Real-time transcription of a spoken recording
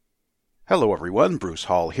Hello everyone, Bruce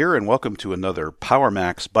Hall here, and welcome to another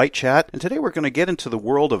PowerMax Byte Chat. And today we're going to get into the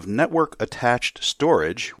world of network-attached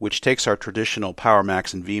storage, which takes our traditional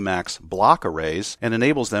PowerMax and VMax block arrays and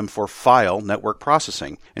enables them for file network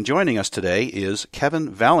processing. And joining us today is Kevin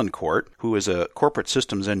Vaillancourt, who is a corporate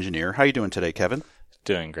systems engineer. How are you doing today, Kevin?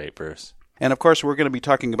 Doing great, Bruce. And of course, we're going to be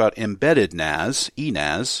talking about embedded NAS,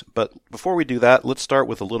 ENAS. But before we do that, let's start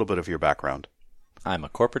with a little bit of your background. I'm a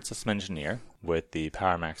corporate system engineer with the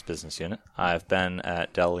PowerMax business unit. I've been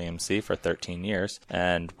at Dell EMC for 13 years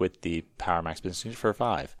and with the PowerMax business unit for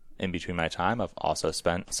 5. In between my time, I've also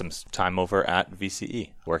spent some time over at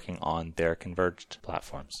VCE working on their converged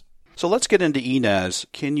platforms. So let's get into ENAS.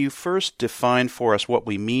 Can you first define for us what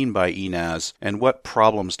we mean by ENAS and what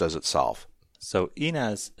problems does it solve? So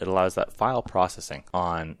ENAS, it allows that file processing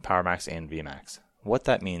on PowerMax and VMax. What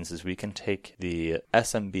that means is we can take the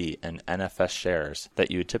SMB and NFS shares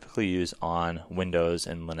that you would typically use on Windows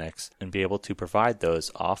and Linux and be able to provide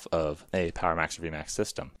those off of a PowerMax or VMax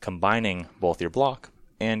system, combining both your block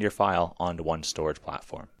and your file onto one storage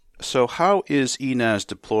platform. So how is ENAS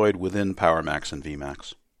deployed within PowerMax and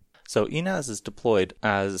VMax? So ENAS is deployed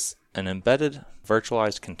as an embedded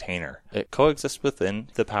virtualized container. It coexists within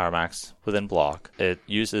the PowerMax within block. It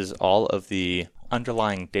uses all of the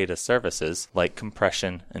underlying data services like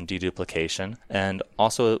compression and deduplication, and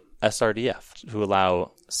also SRDF to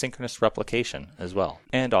allow synchronous replication as well,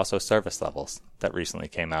 and also service levels that recently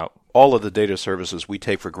came out. All of the data services we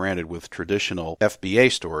take for granted with traditional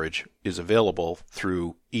FBA storage is available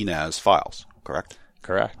through ENAS files, correct?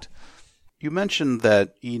 Correct. You mentioned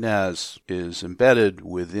that ENAS is embedded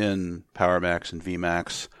within PowerMax and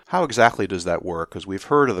VMax. How exactly does that work? Because we've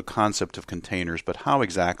heard of the concept of containers, but how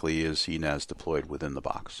exactly is ENAS deployed within the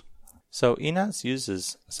box? So ENAS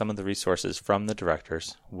uses some of the resources from the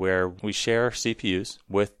directors where we share CPUs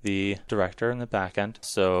with the director in the backend.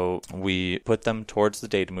 So we put them towards the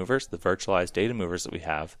data movers, the virtualized data movers that we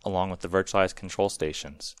have, along with the virtualized control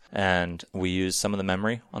stations. And we use some of the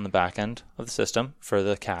memory on the backend of the system for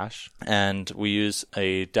the cache. And we use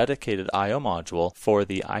a dedicated I/O module for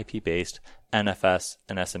the IP-based NFS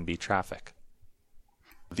and SMB traffic.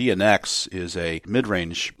 VNX is a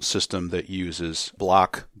mid-range system that uses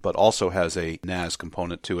block but also has a NAS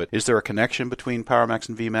component to it. Is there a connection between PowerMax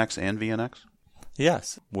and VMax and VNX?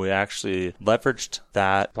 Yes, we actually leveraged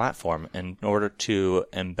that platform in order to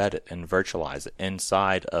embed it and virtualize it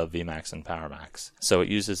inside of VMax and PowerMax. So it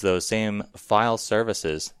uses those same file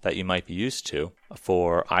services that you might be used to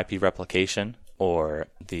for IP replication or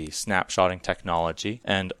the snapshotting technology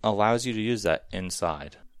and allows you to use that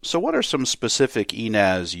inside. So what are some specific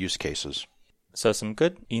ENAS use cases? So some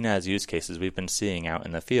good ENAS use cases we've been seeing out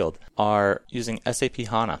in the field are using SAP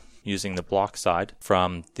HANA, using the block side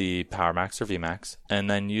from the PowerMax or VMax, and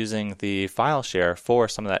then using the file share for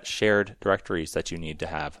some of that shared directories that you need to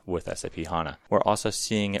have with SAP HANA. We're also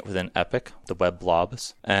seeing it within Epic, the web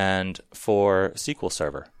blobs, and for SQL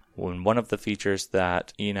Server. One of the features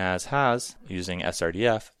that ENAS has using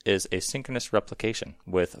SRDF is asynchronous replication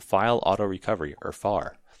with file auto recovery or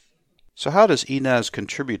FAR. So how does ENAS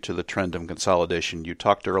contribute to the trend of consolidation? You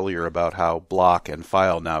talked earlier about how block and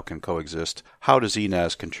file now can coexist. How does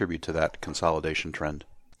ENAS contribute to that consolidation trend?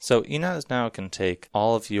 So ENAS now can take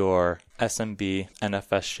all of your SMB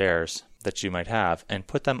NFS shares that you might have and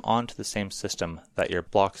put them onto the same system that your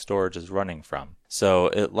block storage is running from. So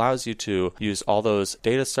it allows you to use all those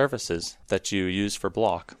data services that you use for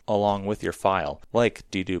block along with your file, like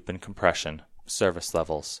dedupe and compression, service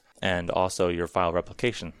levels, and also your file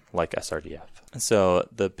replication like SRDF. So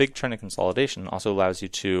the big trend of consolidation also allows you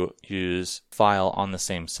to use file on the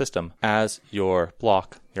same system as your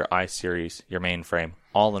block, your iSeries, your mainframe,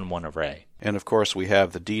 all in one array. And of course, we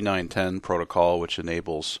have the D910 protocol, which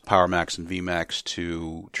enables PowerMax and VMax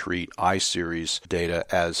to treat iSeries data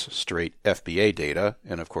as straight FBA data.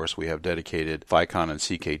 And of course, we have dedicated Vicon and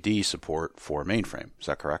CKD support for mainframe. Is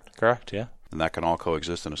that correct? Correct, yeah. And that can all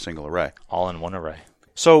coexist in a single array. All in one array.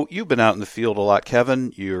 So you've been out in the field a lot,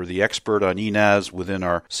 Kevin. You're the expert on ENAS within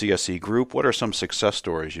our CSE group. What are some success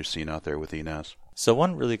stories you've seen out there with ENAS? So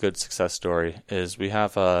one really good success story is we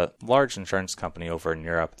have a large insurance company over in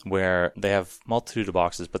Europe where they have multitude of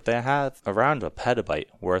boxes, but they have around a petabyte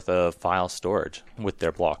worth of file storage with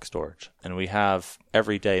their block storage. And we have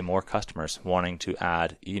every day more customers wanting to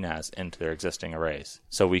add ENAS into their existing arrays.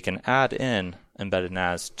 So we can add in embedded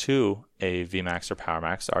NAS to a VMax or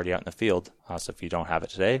PowerMax already out in the field. So if you don't have it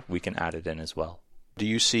today, we can add it in as well. Do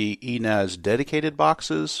you see ENAS dedicated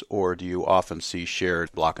boxes or do you often see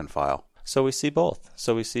shared block and file? So we see both.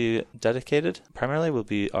 So we see dedicated, primarily will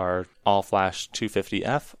be our all-flash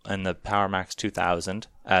 250F and the PowerMax 2000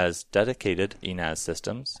 as dedicated ENAS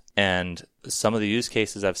systems. And some of the use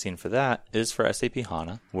cases I've seen for that is for SAP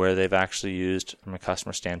HANA, where they've actually used, from a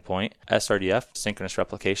customer standpoint, SRDF, synchronous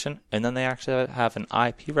replication, and then they actually have an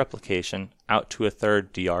IP replication out to a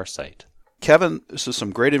third DR site. Kevin, this is some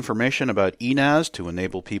great information about ENAS to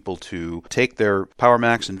enable people to take their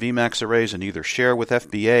PowerMax and VMAX arrays and either share with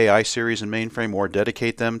FBA, iSeries, and mainframe or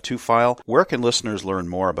dedicate them to file. Where can listeners learn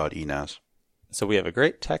more about ENAS? So we have a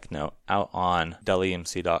great tech note out on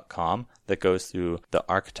DellEMC.com that goes through the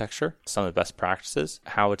architecture, some of the best practices,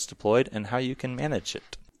 how it's deployed, and how you can manage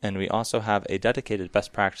it. And we also have a dedicated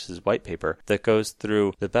best practices white paper that goes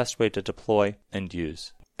through the best way to deploy and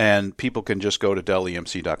use. And people can just go to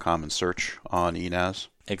DellEMC.com and search on ENAS?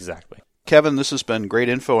 Exactly. Kevin, this has been great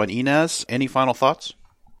info on ENAS. Any final thoughts?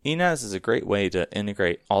 ENAS is a great way to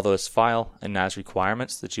integrate all those file and NAS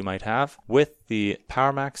requirements that you might have with the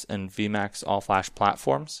PowerMax and VMAX all-flash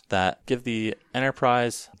platforms that give the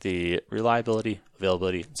enterprise the reliability,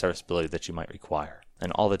 availability, and serviceability that you might require,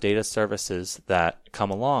 and all the data services that come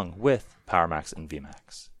along with PowerMax and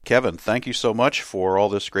VMAX. Kevin, thank you so much for all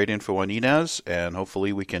this great info on ENAS, and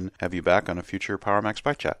hopefully we can have you back on a future PowerMax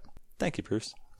Byte Chat. Thank you, Bruce.